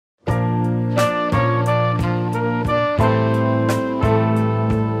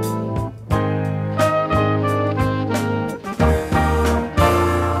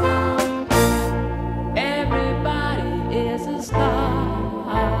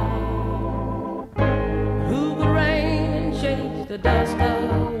dust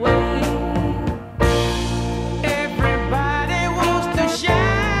away. Everybody wants to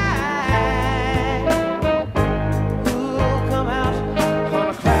shine. Who'll come out on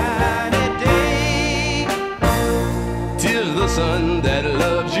a cloudy day? 'Tis the sun that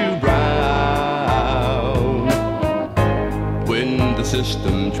loves you brown when the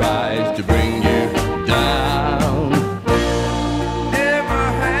system tries to bring you down. Never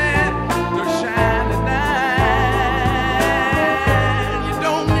had to shine at night. You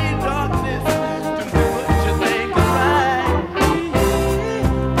don't need darkness to do what you think is right.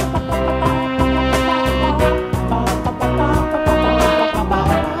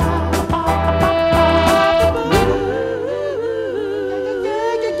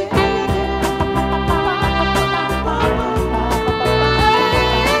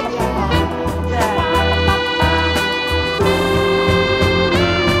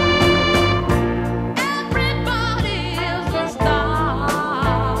 Everybody is a star.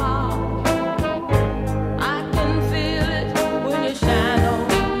 I can feel it when you shine on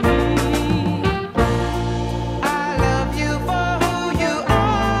me. I love you for who you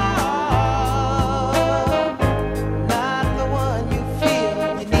are, not the one you feel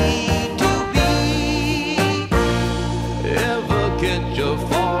you need to be. Ever catch a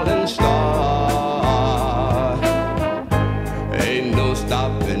falling star? Ain't no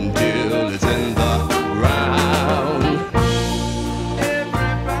stopping till